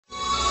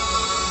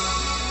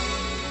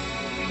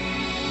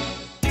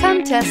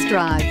Come test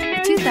drive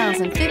the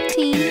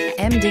 2015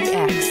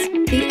 MDX.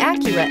 The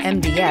Acura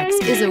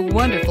MDX is a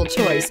wonderful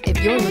choice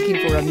if you're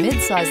looking for a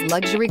mid-size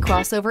luxury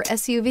crossover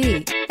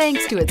SUV.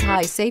 Thanks to its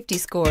high safety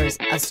scores,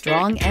 a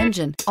strong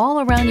engine,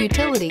 all-around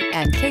utility,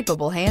 and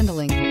capable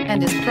handling,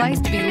 and is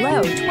priced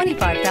below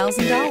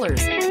 $25,000.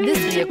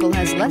 This vehicle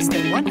has less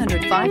than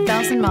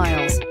 105,000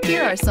 miles.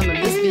 Here are some of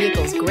this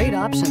vehicle's great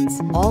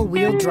options: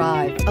 all-wheel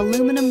drive,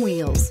 aluminum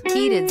wheels,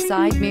 heated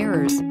side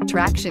mirrors,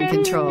 traction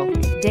control,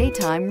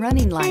 daytime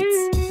running lights,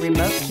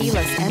 remote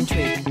keyless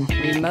entry,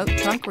 remote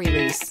trunk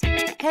release,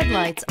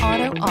 headlights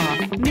auto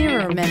off,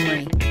 mirror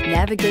memory,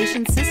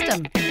 navigation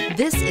system.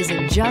 This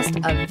isn't just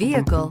a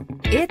vehicle,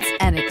 it's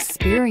an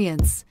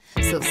experience.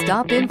 So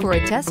stop in for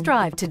a test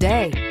drive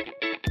today.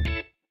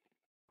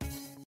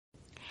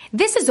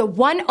 This is a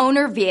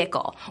one-owner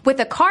vehicle with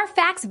a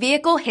Carfax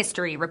Vehicle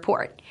History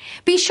Report.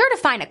 Be sure to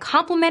find a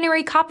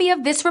complimentary copy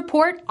of this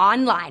report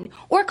online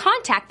or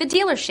contact the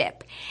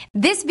dealership.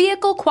 This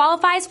vehicle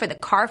qualifies for the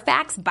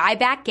Carfax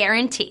Buyback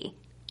Guarantee.